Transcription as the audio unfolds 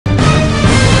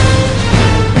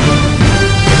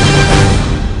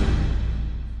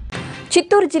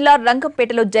చిత్తూరు జిల్లా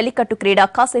రంగంపేటలో జల్లికట్టు క్రీడ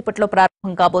కాసేపట్లో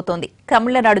ప్రారంభం కాబోతోంది.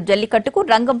 తమిళనాడు జల్లికట్టుకు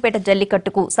రంగంపేట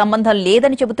జల్లికట్టుకు సంబంధం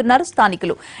లేదని చెబుతున్నారు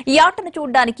స్థానికులు. ఈ ఆటను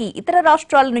చూడడానికి ఇతర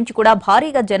రాష్ట్రాల నుంచి కూడా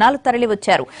భారీగా జనాలు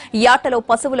తరలివచ్చారు. ఈ ఆటలో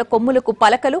పశువుల కొమ్ములకు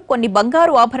పలకలు, కొన్ని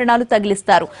బంగారు ఆభరణాలు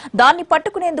తగిలిస్తారు. దాన్ని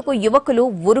పట్టుకునేందుకు యువకులు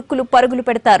ఉరుకులు పరుగులు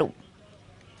పెడతారు.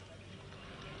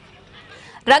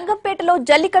 రంగంపేటలో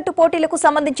జల్లికట్టు పోటీలకు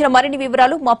సంబంధించిన మరిన్ని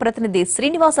వివరాలు మా ప్రతినిధి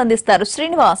శ్రీనివాస్ అందిస్తారు.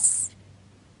 శ్రీనివాస్,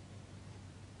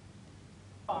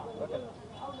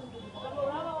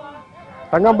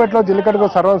 రంగంపేటలో జల్లికట్టుకు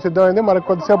సర్వం సిద్ధమైంది. మనకు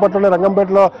కొద్దిసేపట్లోనే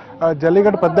రంగంపేటలో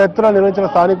జల్లికట్టు పెద్ద ఎత్తున నిర్వహించిన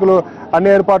స్థానికులు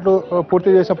అన్ని ఏర్పాట్లు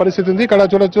పూర్తి చేసిన పరిస్థితి ఉంది. ఇక్కడ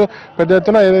చూడొచ్చు పెద్ద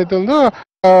ఎత్తున ఏదైతే ఉందో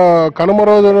కనుమ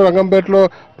రోజున రంగంపేటలో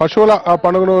పశువుల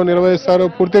పండుగను నిర్వహిస్తారు.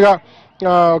 పూర్తిగా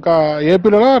ఒక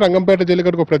ఏపీలో రంగంపేట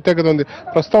జల్లికట్టుకు ప్రత్యేకత ఉంది.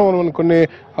 ప్రస్తుతం మనం కొన్ని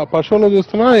పశువులను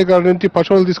చూస్తున్నా. ఇక్కడ నుంచి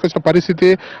పశువులు తీసుకొచ్చిన పరిస్థితి,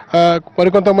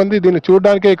 మరికొంతమంది దీన్ని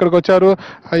చూడడానికే ఇక్కడికి వచ్చారు.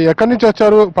 ఎక్కడి నుంచి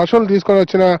వచ్చారు, పశువులు తీసుకొని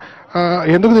వచ్చిన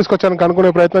ఎందుకు తీసుకొచ్చారని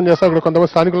కనుక్కునే ప్రయత్నం చేస్తారు. ఇక్కడ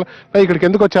కొంతమంది స్థానికులు ఇక్కడికి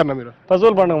ఎందుకు వచ్చారన్నా మీరు?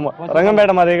 పశువుల పండుగ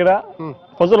రంగంపేట మా దగ్గర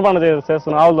పశువుల పండుగ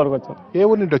చేస్తున్నాం. ఆవుల దొరకు వచ్చాం. ఏ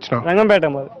ఊరి నుంచి వచ్చినా? రంగంపేట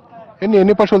మాది.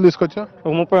 ఎన్ని పశువులు తీసుకొచ్చా?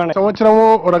 30 సంవత్సరము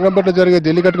రంగంపేట జరిగే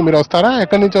జల్లికట్టుకు మీరు వస్తారా?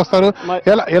 ఎక్కడి నుంచి వస్తారు?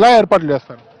 ఎలా ఏర్పాట్లు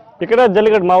చేస్తారు? ఇక్కడ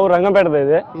జల్లికట్టు మా ఊరు రంగంపేట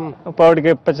ఇది.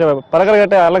 వాటికి పలకలు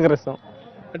కట్టే అలంకరిస్తాం.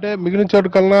 అంటే మిగిలిన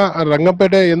చోటు కన్నా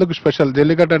రంగంపేట ఎందుకు స్పెషల్?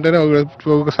 జల్లికట్టు అంటేనే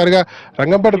ఒకసారిగా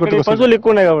రంగంపేట పశువులు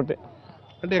ఎక్కువ ఉన్నాయి కాబట్టి.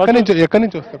 అంటే ఎక్కడి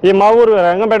నుంచి వస్తారు? ఈ మా ఊరు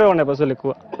రంగంపేట ఉన్నాయి పశువులు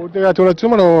ఎక్కువ. పూర్తిగా చూడొచ్చు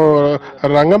మనం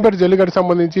రంగంపేట జల్లికట్టు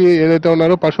సంబంధించి ఏదైతే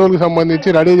ఉన్నారో పశువులకు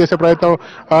సంబంధించి రెడీ చేసే ప్రయత్నం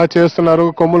చేస్తున్నారు.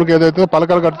 కొమ్ములకు ఏదైతే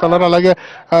పలకలు కడుతున్నారు, అలాగే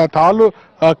తాళ్ళు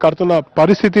కడుతున్న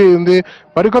పరిస్థితి ఉంది.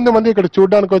 మరికొంతమంది ఇక్కడ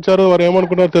చూడడానికి వచ్చారు. వారు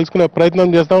ఏమనుకుంటారో తెలుసుకునే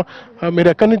ప్రయత్నం చేస్తాం. మీరు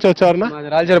ఎక్కడి నుంచి వచ్చారన్నా?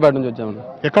 రాయలచెరువుపేట నుంచి వచ్చాము.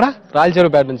 ఎక్కడ?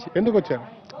 రాయలచెరువుపేట నుంచి. ఎందుకు వచ్చారు?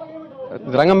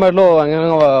 రంగంపేటలో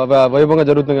వైభవంగా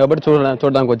జరుగుతుంది కాబట్టి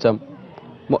చూడడానికి వచ్చాము.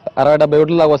 60-70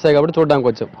 ఓట్లు దాకా వస్తాయి కాబట్టి చూడడానికి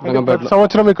వచ్చాం. రంగంపేట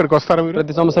సంవత్సరం ఇక్కడికి వస్తారా మీరు?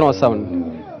 ప్రతి సంవత్సరం వస్తామండి.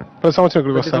 ప్రతి సంవత్సరం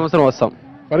ఇక్కడికి సంవత్సరం వస్తాం.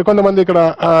 మరికొంతమంది ఇక్కడ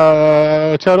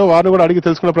వచ్చారు. వారిని కూడా అడిగి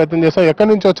తెలుసుకునే ప్రయత్నం చేస్తాం. ఎక్కడి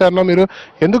నుంచి వచ్చారన్నా మీరు?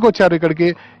 ఎందుకు వచ్చారు ఇక్కడికి?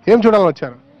 ఏం చూడాలని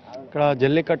వచ్చారు? ఇక్కడ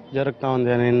జల్లికట్టు జరుగుతా ఉంది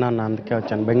అని విన్నాను, అందుకే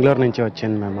వచ్చాను. బెంగళూరు నుంచి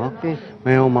వచ్చింది.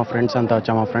 మేము మా ఫ్రెండ్స్ అంతా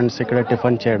వచ్చాము. మా ఫ్రెండ్స్ ఇక్కడ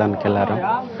టిఫిన్ చేయడానికి వెళ్ళారు.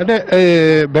 అంటే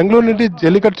బెంగళూరు నుండి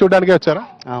జల్లికట్టు చూడడానికి వచ్చారా?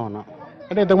 అవును.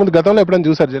 అంటే ఇంతకుముందు గతంలో ఎప్పుడైనా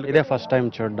చూసారు? ఇదే ఫస్ట్ టైం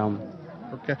చూడడం.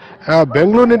 ఓకే.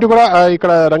 బెంగళూరు నుండి కూడా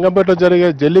ఇక్కడ రంగంపేటలో జరిగే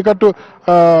జల్లికట్టు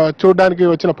చూడడానికి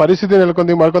వచ్చిన పరిస్థితి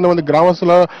నెలకొంది. మరికొంతమంది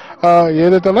గ్రామస్తులు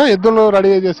ఏదైతే ఎద్దులను రెడీ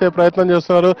చేసే ప్రయత్నం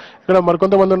చేస్తున్నారు. ఇక్కడ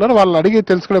మరికొంతమంది ఉన్నారు. వాళ్ళని అడిగి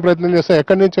తెలుసుకునే ప్రయత్నం చేస్తారు.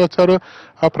 ఎక్కడి నుంచి వచ్చారు,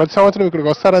 ప్రతి సంవత్సరం ఇక్కడికి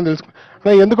వస్తారని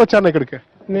తెలుసుకుని ఎందుకు వచ్చారు ఇక్కడికి?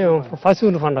 మేము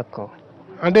పశువుల పండుగకు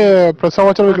అంటే ప్రతి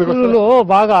సంవత్సరం పశువులు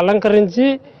బాగా అలంకరించి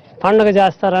పండుగ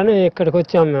చేస్తారని ఇక్కడికి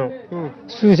వచ్చాము మేము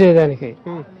చూసేదానికి.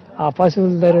 ఆ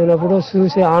పశువులు జరిగినప్పుడు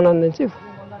చూసి ఆనందించి.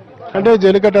 అంటే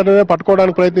జల్లికట్టు అంటే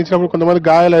పట్టుకోవడానికి ప్రయత్నించినప్పుడు కొంతమంది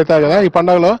గాయాలు అవుతాయి కదా ఈ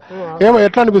పండుగలో,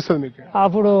 ఎట్లా అనిపిస్తుంది మీకు?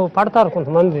 అప్పుడు పడతారు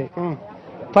కొంతమంది.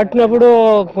 పట్టినప్పుడు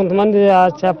కొంతమంది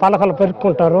పలకలు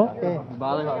పెరుక్కుంటారు.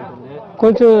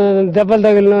 కొంచెం దెబ్బలు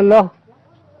తగిలిన వాళ్ళు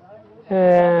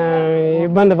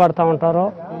ఇబ్బంది పడతా ఉంటారు.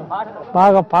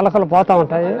 బాగా పలకలు పోతా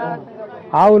ఉంటాయి.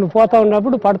 ఆవులు పోతా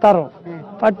ఉన్నప్పుడు పడతారు.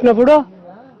 పట్టినప్పుడు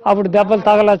అప్పుడు దెబ్బలు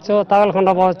తగలచ్చు,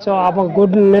 తగలకుండా పోవచ్చు. ఆ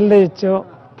గుడ్డును నిలదీయచ్చు.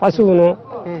 పశువును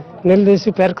నిలదీసి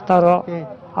పెరుకుతారు.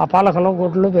 ఆ పలకలు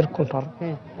గుడ్లు పెరుక్కుంటారు.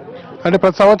 అంటే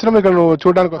ప్రతి సంవత్సరం ఇక్కడ నువ్వు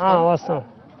చూడడానికి వస్తాం.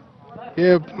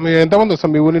 ఎంతమంది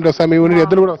వస్తాం? మీ ఊరి నుండి వస్తాం? మీ ఊరి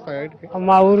ఎద్దులు కూడా వస్తాయి?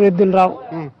 మా ఊరు ఎద్దులు రావు.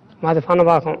 మాది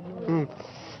పనబాకం.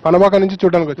 పనబాకం నుంచి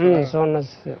చూడడానికి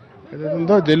వచ్చి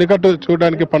ఏదైతుందో జల్లికట్టు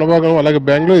చూడడానికి పనబాకం, అలాగే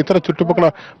బెంగళూరు ఇతర చుట్టుపక్కల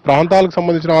ప్రాంతాలకు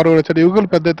సంబంధించిన వారు వచ్చారు. యువకులు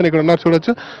పెద్ద ఎత్తున ఇక్కడ ఉన్నారు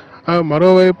చూడొచ్చు.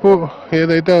 మరోవైపు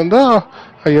ఏదైతే ఉందో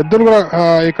ఎద్దులు కూడా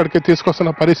ఇక్కడికి తీసుకొస్తున్న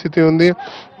పరిస్థితి ఉంది.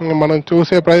 మనం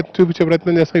చూపించే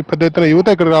ప్రయత్నం చేస్తాం. పెద్ద ఎత్తున యువత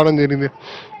ఇక్కడ రావడం జరిగింది.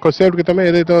 కొద్దిసేపు క్రితమే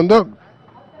ఏదైతే ఉందో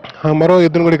మరో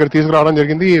ఎద్దును కూడా ఇక్కడ తీసుకురావడం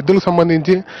జరిగింది. ఈ ఎద్దులకు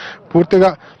సంబంధించి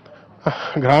పూర్తిగా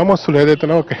గ్రామస్తులు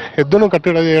ఏదైతేనో ఒక ఎద్దును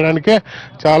కట్టడి చేయడానికే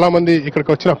చాలా మంది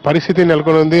ఇక్కడికి వచ్చిన పరిస్థితి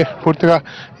నెలకొని ఉంది. పూర్తిగా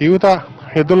యువత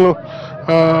ఎద్దులను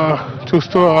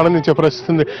చూస్తూ ఆనందించే పరిస్థితి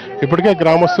ఉంది. ఇప్పటికే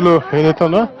గ్రామస్తులు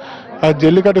ఏదైతేనో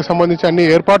జల్లికట్టుకు సంబంధించి అన్ని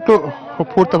ఏర్పాట్లు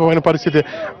పూర్తయిన పరిస్థితి.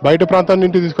 బయట ప్రాంతం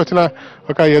నుండి తీసుకొచ్చిన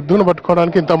ఒక ఎద్దును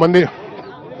పట్టుకోవడానికి ఇంతమంది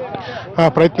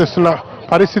ప్రయత్నిస్తున్న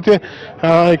పరిస్థితి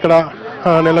ఇక్కడ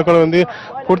నెలకొని ఉంది.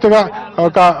 పూర్తిగా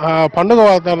ఒక పండుగ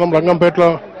వాతావరణం రంగంపేటలో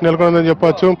నెలకొందని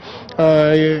చెప్పవచ్చు.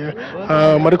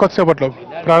 మరికొద్దిసేపట్లో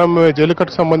ప్రారంభమయ్యే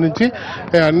జల్లికట్టుకు సంబంధించి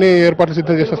అన్ని ఏర్పాట్లు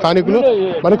సిద్ధం చేసిన స్థానికులు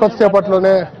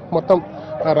మరికొద్దిసేపట్లోనే మొత్తం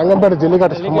రంగంపేట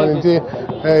జల్లికట్టుకు సంబంధించి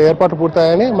ఏర్పాట్లు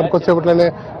పూర్తయ్యాయని మరికొద్దిసేపట్లోనే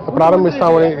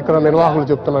ప్రారంభిస్తామని ఇక్కడ నిర్వాహకులు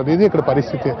చెప్తున్నారు. ఇది ఇక్కడ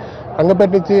పరిస్థితి.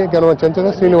 రంగంపేట నుంచి గెలవ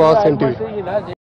చెంచన శ్రీనివాస్, NTV.